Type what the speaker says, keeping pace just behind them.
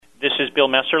This is Bill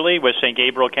Messerly with St.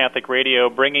 Gabriel Catholic Radio,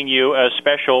 bringing you a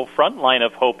special Frontline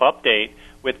of Hope update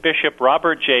with Bishop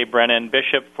Robert J. Brennan,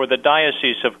 Bishop for the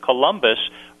Diocese of Columbus,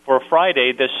 for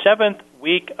Friday, the 7th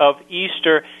week of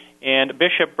Easter. And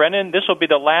Bishop Brennan, this will be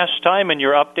the last time in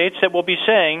your updates that we'll be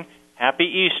saying Happy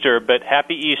Easter, but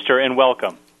Happy Easter and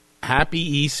welcome. Happy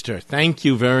Easter. Thank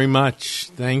you very much.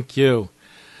 Thank you.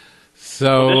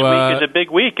 So this week is a big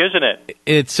week, isn't it?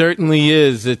 It certainly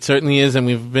is. It certainly is, and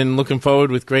we've been looking forward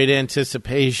with great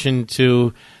anticipation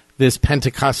to this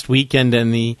Pentecost weekend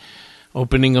and the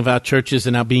opening of our churches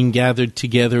and now being gathered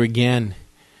together again.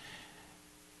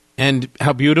 And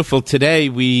how beautiful today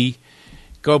we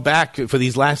go back for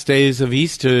these last days of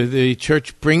Easter. The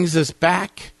church brings us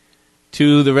back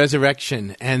to the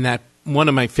resurrection, and that one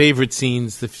of my favorite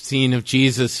scenes, the scene of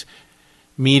Jesus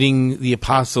meeting the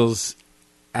apostles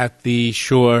at the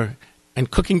shore and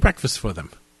cooking breakfast for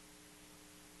them.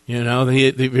 You know,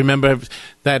 they remember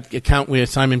that account where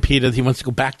Simon Peter, he wants to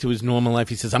go back to his normal life.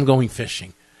 He says, I'm going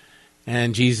fishing.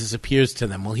 And Jesus appears to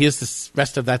them. Well, here's the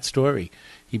rest of that story.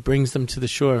 He brings them to the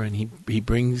shore, and he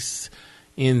brings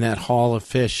in that haul of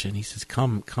fish, and he says,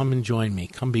 come and join me.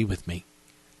 Come be with me.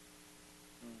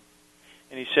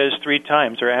 And he says 3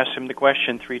 times, or asks him the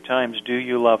question 3 times, do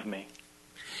you love me?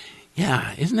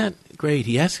 Yeah, isn't that great?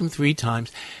 He asks him 3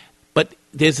 times, but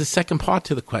there's a second part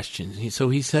to the question. So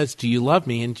he says, do you love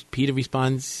me? And Peter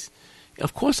responds,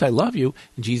 of course I love you.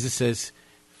 And Jesus says,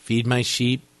 feed my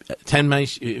sheep, tend my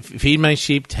sheep,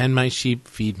 tend my sheep,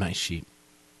 feed my sheep.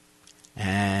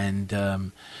 And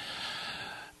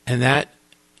that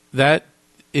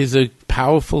is a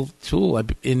powerful tool.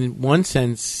 In one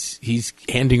sense, he's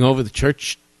handing over the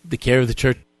care of the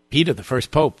church, Peter, the first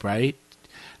pope, right?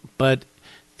 But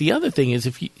the other thing is,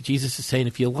 Jesus is saying,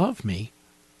 if you love me,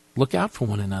 look out for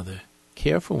one another,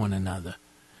 care for one another.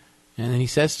 And then he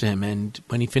says to him, and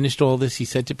when he finished all this, he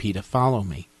said to Peter, follow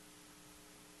me.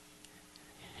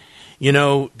 You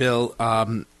know, Bill,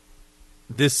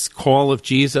 this call of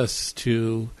Jesus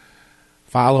to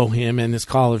follow him and this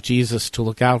call of Jesus to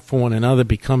look out for one another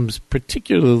becomes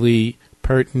particularly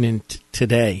pertinent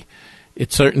today.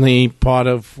 It's certainly part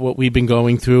of what we've been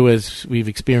going through as we've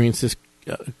experienced this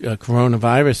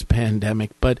coronavirus pandemic,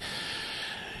 but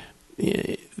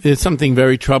there's something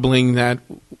very troubling that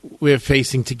we're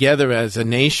facing together as a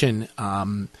nation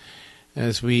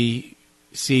as we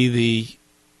see the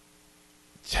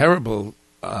terrible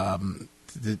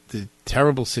the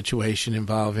terrible situation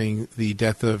involving the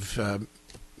death of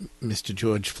Mr.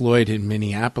 George Floyd in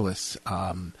Minneapolis,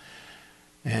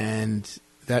 and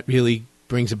that really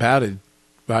brings about a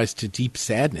rise to deep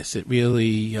sadness. It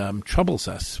really troubles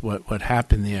us what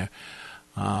happened there.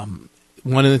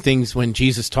 One of the things when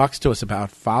Jesus talks to us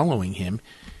about following him,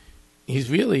 he's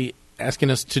really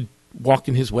asking us to walk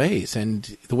in his ways.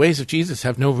 And the ways of Jesus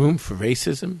have no room for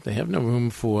racism. They have no room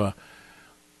for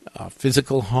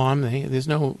physical harm. There's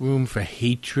no room for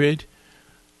hatred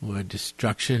or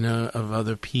destruction of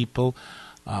other people.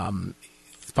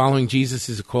 Following Jesus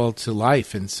is a call to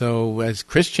life. And so as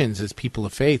Christians, as people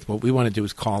of faith, what we want to do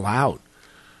is call out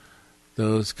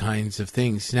those kinds of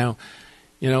things. Now,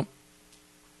 you know,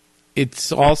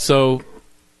 it's also,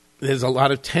 there's a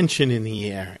lot of tension in the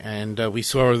air, and we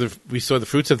saw the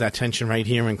fruits of that tension right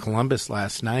here in Columbus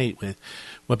last night with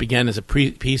what began as a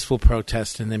peaceful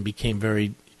protest and then became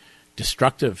very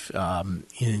destructive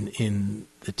in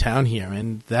the town here.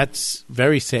 And that's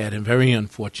very sad and very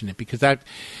unfortunate, because that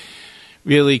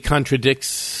really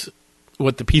contradicts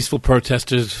what the peaceful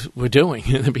protesters were doing.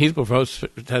 The peaceful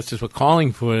protesters were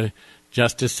calling for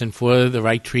justice and for the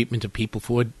right treatment of people,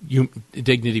 for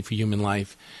dignity for human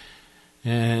life.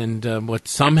 And what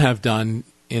some have done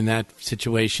in that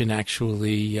situation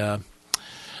actually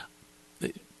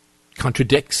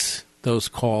contradicts those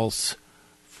calls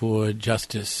for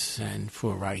justice and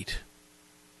for right.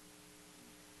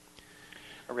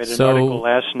 I read an article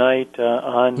last night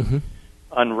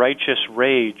on righteous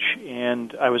rage,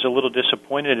 and I was a little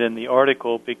disappointed in the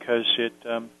article because it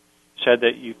said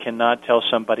that you cannot tell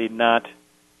somebody not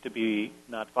to be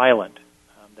not violent,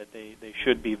 that they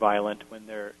should be violent when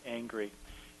they're angry.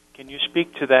 Can you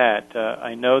speak to that?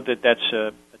 I know that that's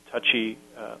a touchy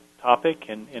topic,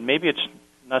 and maybe it's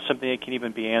not something that can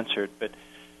even be answered, but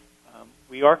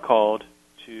we are called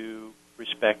to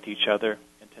respect each other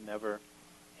and to never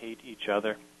hate each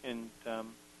other. And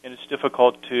it's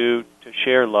difficult to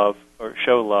share love or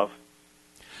show love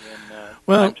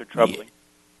when times are troubling.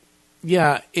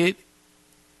 Yeah,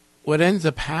 what ends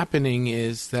up happening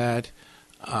is that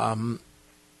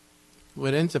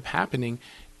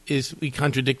we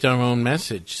contradict our own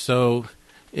message. So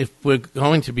if we're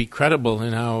going to be credible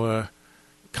in our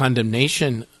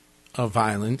condemnation of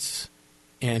violence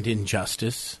and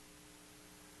injustice,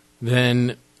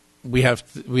 then we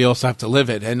also have to live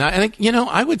it. And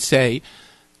I would say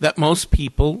that most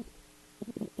people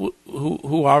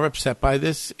who are upset by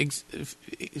this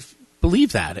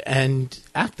believe that and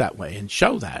act that way and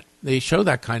show that. They show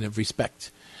that kind of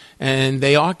respect. And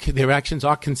their actions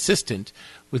are consistent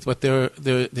with what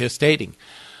they're stating.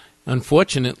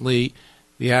 Unfortunately,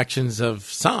 the actions of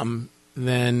some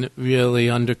then really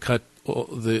undercut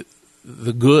the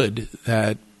good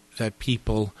that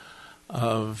people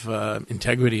of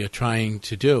integrity are trying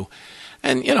to do.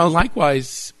 And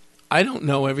likewise, I don't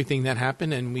know everything that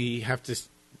happened, and we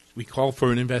call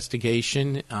for an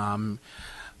investigation.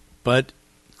 But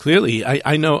clearly,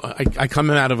 I know I come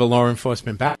out of a law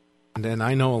enforcement background, and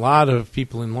I know a lot of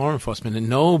people in law enforcement, and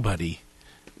nobody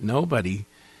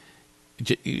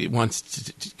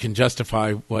can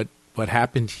justify what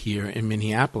happened here in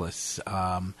Minneapolis.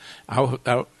 Our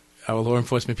law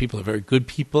enforcement people are very good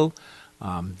people.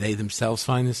 They themselves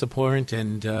find this abhorrent,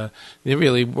 and they're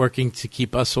really working to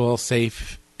keep us all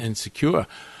safe and secure.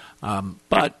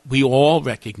 But we all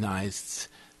recognize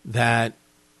that,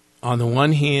 on the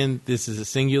one hand, this is a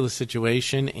singular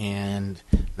situation, and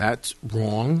that's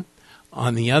wrong.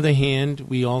 On the other hand,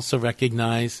 we also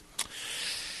recognize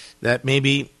that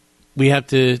maybe we have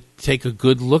to take a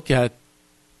good look at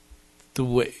the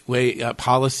way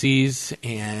policies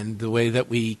and the way that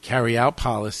we carry out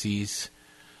policies,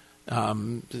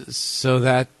 so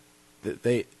that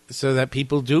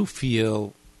people do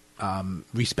feel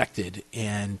respected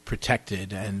and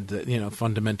protected, and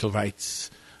fundamental rights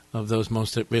of those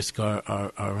most at risk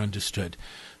are understood.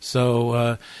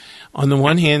 So, on the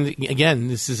one hand, again,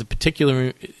 this is a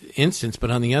particular instance,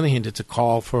 but on the other hand, it's a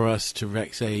call for us to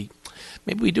say,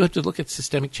 maybe we do have to look at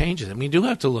systemic changes, and we do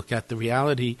have to look at the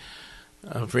reality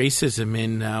of racism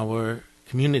in our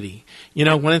community. One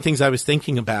of the things I was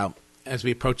thinking about as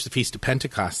we approach the Feast of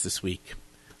Pentecost this week,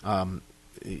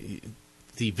 the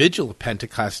Vigil of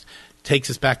Pentecost takes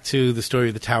us back to the story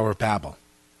of the Tower of Babel.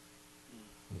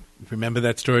 Remember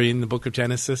that story in the book of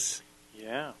Genesis?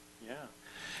 Yeah.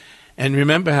 And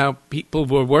remember how people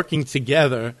were working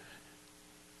together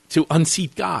to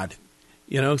unseat God.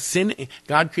 Sin.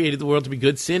 God created the world to be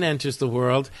good. Sin enters the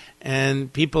world,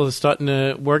 and people are starting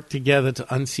to work together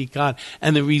to unseat God.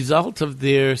 And the result of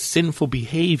their sinful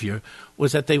behavior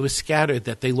was that they were scattered,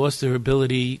 that they lost their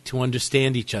ability to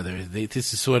understand each other.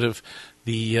 This is sort of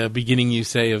the beginning, you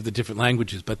say, of the different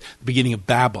languages, but the beginning of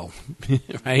Babel,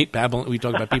 right? Babel. We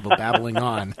talk about people babbling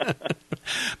on.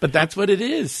 But that's what it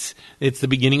is. It's the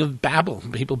beginning of Babel,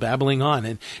 people babbling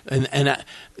on. And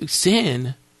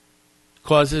sin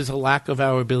causes a lack of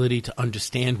our ability to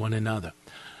understand one another.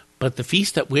 But the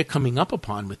feast that we're coming up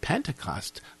upon with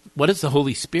Pentecost, what does the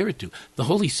Holy Spirit do? The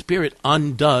Holy Spirit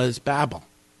undoes Babel.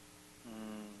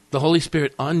 The Holy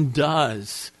Spirit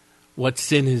undoes what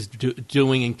sin is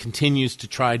doing and continues to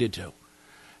try to do.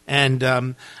 And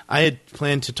I had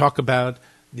planned to talk about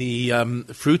the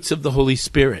fruits of the Holy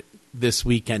Spirit this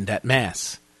weekend at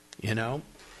Mass.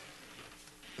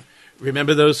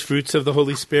 Remember those fruits of the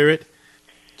Holy Spirit?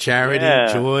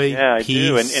 Charity, joy,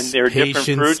 peace, and there are patience,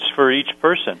 different fruits for each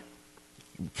person.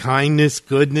 Kindness,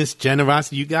 goodness,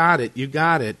 generosity. You got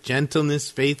it.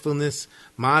 Gentleness, faithfulness,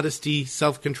 modesty,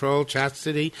 self-control,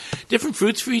 chastity. Different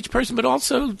fruits for each person, but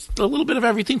also a little bit of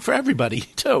everything for everybody,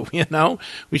 too.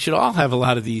 We should all have a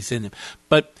lot of these in them.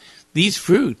 But these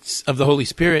fruits of the Holy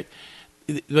Spirit,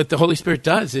 what the Holy Spirit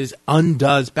does is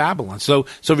undoes Babylon. So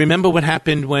remember what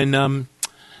happened when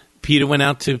Peter went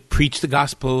out to preach the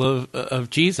gospel of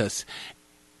Jesus.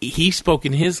 He spoke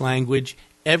in his language.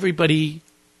 Everybody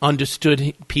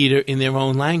understood Peter in their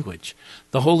own language.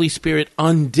 The Holy Spirit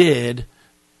undid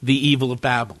the evil of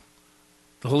Babel.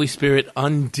 The Holy Spirit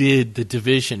undid the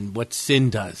division, what sin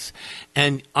does.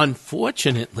 And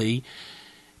unfortunately,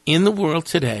 in the world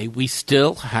today, we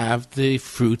still have the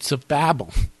fruits of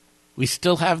Babel. We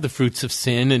still have the fruits of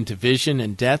sin and division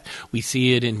and death. We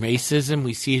see it in racism.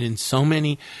 We see it in so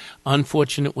many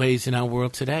unfortunate ways in our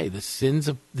world today. The sins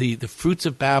of the fruits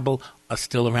of Babel are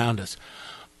still around us.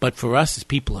 But for us as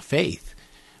people of faith,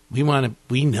 we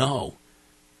know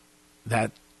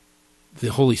that the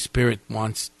Holy Spirit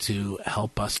wants to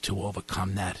help us to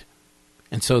overcome that.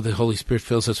 And so the Holy Spirit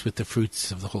fills us with the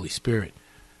fruits of the Holy Spirit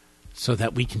so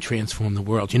that we can transform the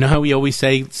world. You know how we always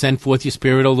say, send forth your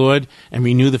Spirit, O Lord, and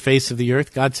renew the face of the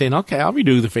earth? God's saying, okay, I'll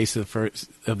renew the face of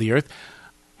the earth.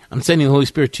 I'm sending the Holy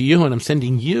Spirit to you, and I'm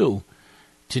sending you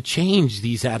to change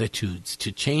these attitudes,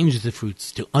 to change the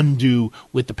fruits, to undo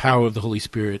with the power of the Holy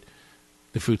Spirit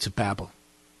the fruits of Babel.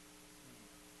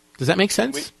 Does that make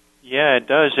sense? Yeah, it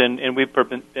does, and we've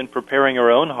been preparing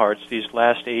our own hearts these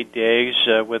last 8 days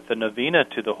with the novena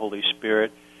to the Holy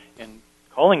Spirit and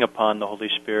calling upon the Holy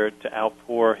Spirit to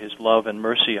outpour His love and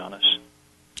mercy on us.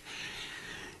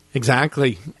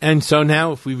 Exactly. And so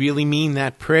now if we really mean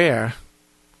that prayer,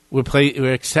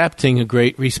 we're accepting a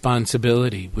great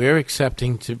responsibility. We're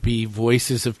accepting to be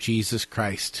voices of Jesus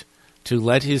Christ, to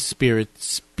let His Spirit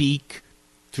speak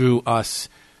through us,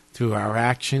 through our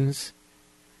actions,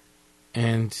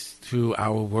 and through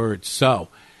our words. So,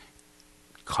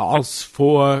 calls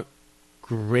for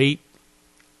great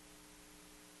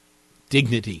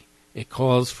dignity. It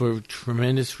calls for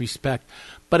tremendous respect.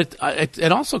 But it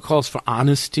also calls for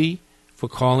honesty, for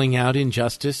calling out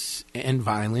injustice and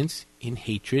violence, in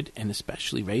hatred, and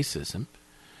especially racism.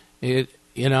 The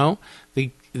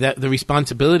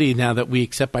responsibility now that we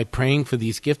accept by praying for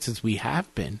these gifts as we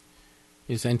have been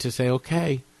is then to say,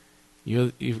 okay,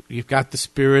 you've got the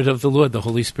Spirit of the Lord, the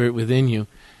Holy Spirit within you.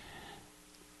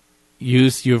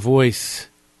 Use your voice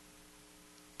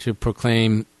to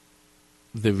proclaim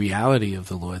the reality of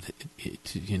the Lord,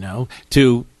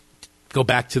 to go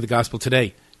back to the gospel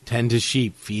today, tend His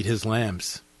sheep, feed His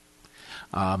lambs.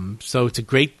 So it's a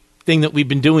great thing that we've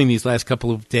been doing these last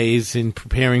couple of days in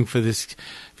preparing for this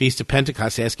Feast of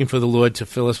Pentecost, asking for the Lord to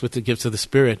fill us with the gifts of the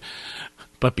Spirit.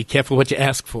 But be careful what you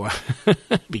ask for.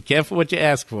 Be careful what you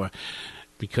ask for,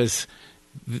 because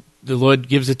the Lord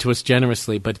gives it to us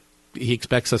generously, but He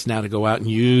expects us now to go out and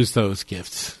use those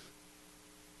gifts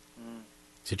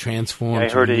to transform. I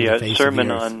heard a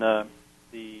sermon on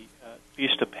the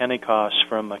Feast of Pentecost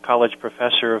from a college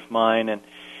professor of mine, and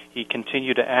he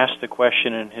continued to ask the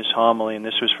question in his homily, and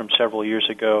this was from several years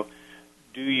ago,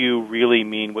 do you really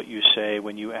mean what you say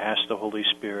when you ask the Holy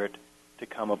Spirit to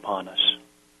come upon us?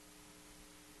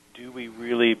 Do we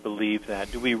really believe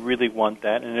that? Do we really want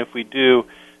that? And if we do,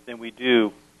 then we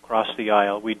do cross the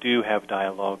aisle, we do have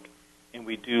dialogue, and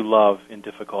we do love in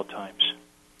difficult times.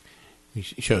 We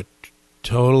show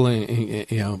total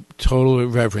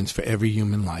reverence for every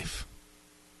human life.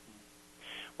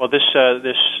 Well, this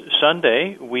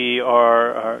Sunday, we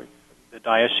are the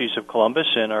Diocese of Columbus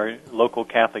and our local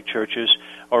Catholic churches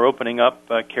are opening up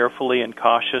carefully and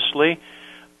cautiously,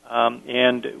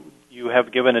 and you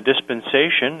have given a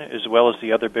dispensation, as well as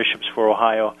the other bishops for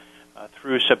Ohio,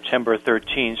 through September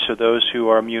 13th, so those who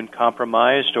are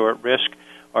immune-compromised or at risk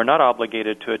are not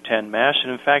obligated to attend Mass,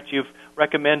 and in fact, you've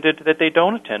recommended that they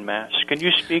don't attend Mass. Can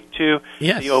you speak to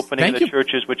the opening of the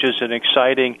churches, which is an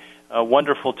exciting,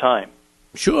 wonderful time?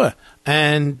 Sure,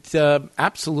 and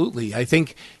absolutely. I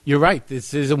think you're right.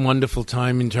 This is a wonderful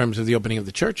time in terms of the opening of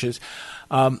the churches.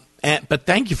 But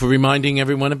thank you for reminding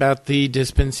everyone about the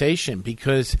dispensation,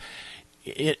 because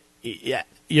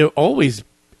you're always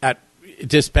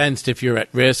dispensed if you're at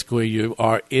risk or you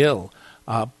are ill.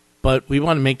 But we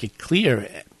want to make it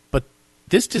clear, but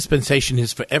this dispensation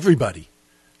is for everybody.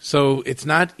 So it's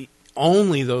not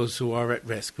only those who are at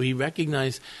risk. We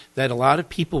recognize that a lot of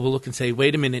people will look and say,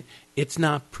 wait a minute, it's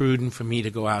not prudent for me to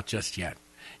go out just yet.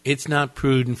 It's not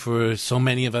prudent for so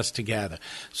many of us to gather.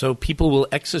 So people will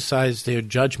exercise their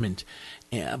judgment.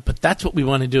 Yeah, but that's what we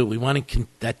want to do. We want to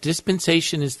that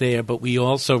dispensation is there, but we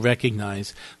also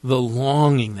recognize the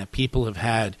longing that people have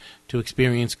had to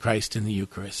experience Christ in the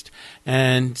Eucharist.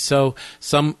 And so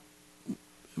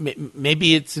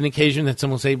maybe it's an occasion that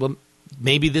someone will say, well,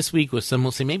 maybe this week, or some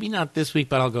will say, maybe not this week,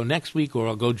 but I'll go next week, or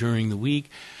I'll go during the week.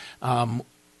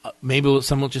 Maybe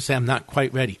some will just say, I'm not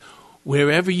quite ready.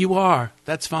 Wherever you are,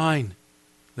 that's fine.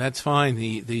 That's fine.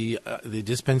 The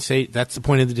dispensation, that's the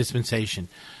point of the dispensation,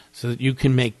 so that you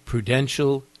can make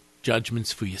prudential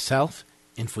judgments for yourself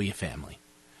and for your family.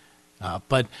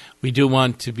 But we do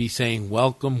want to be saying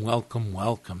welcome, welcome,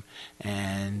 welcome,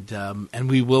 and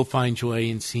we will find joy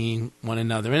in seeing one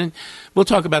another. And we'll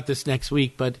talk about this next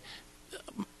week. But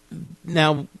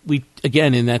now we,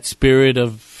 again, in that spirit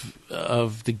of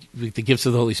the gifts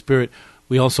of the Holy Spirit,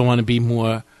 we also want to be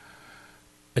more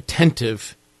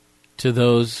attentive to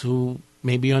those who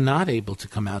maybe are not able to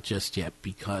come out just yet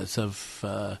because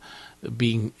of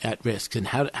being at risk. And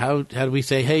how do we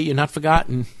say, hey, you're not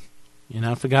forgotten? You're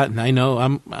not forgotten. I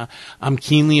know. I'm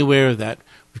keenly aware of that.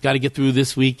 We've got to get through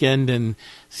this weekend and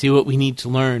see what we need to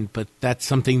learn. But that's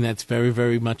something that's very,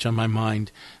 very much on my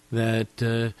mind. That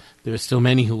there are still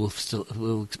many who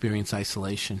will experience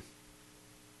isolation.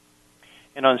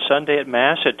 And on Sunday at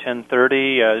Mass at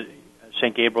 10:30,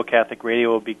 St. Gabriel Catholic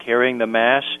Radio will be carrying the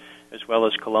Mass, as well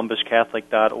as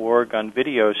ColumbusCatholic.org on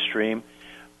video stream.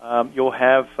 You'll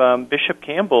have Bishop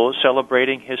Campbell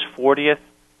celebrating his 40th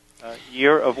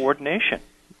year of ordination.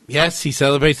 Yes, he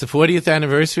celebrates the 40th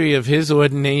anniversary of his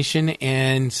ordination,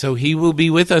 and so he will be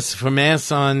with us for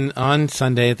Mass on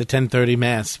Sunday at the 10:30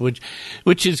 Mass, which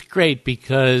is great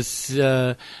because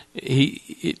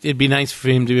it'd be nice for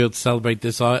him to be able to celebrate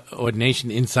this ordination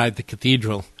inside the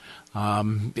cathedral.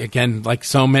 Again, like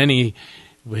so many,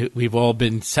 we've all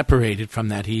been separated from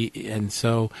that.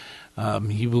 So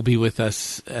he will be with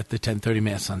us at the 10:30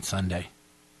 Mass on Sunday.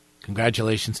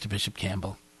 Congratulations to Bishop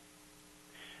Campbell.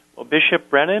 Well, Bishop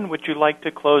Brennan, would you like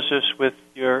to close us with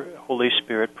your Holy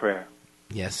Spirit prayer?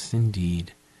 Yes,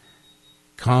 indeed.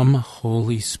 Come,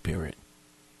 Holy Spirit,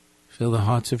 fill the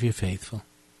hearts of your faithful,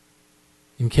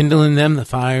 and kindle in them the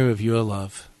fire of your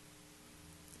love.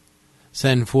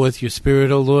 Send forth your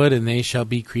Spirit, O Lord, and they shall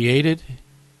be created,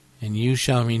 and you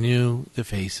shall renew the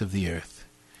face of the earth.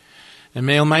 And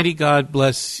may Almighty God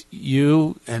bless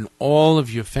you and all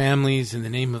of your families in the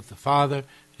name of the Father,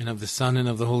 and of the Son, and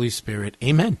of the Holy Spirit.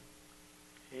 Amen.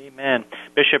 Amen.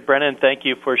 Bishop Brennan, thank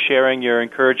you for sharing your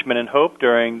encouragement and hope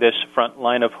during this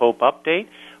Frontline of Hope update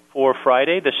for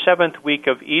Friday, the 7th week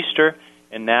of Easter.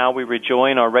 And now we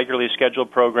rejoin our regularly scheduled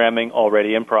programming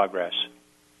already in progress.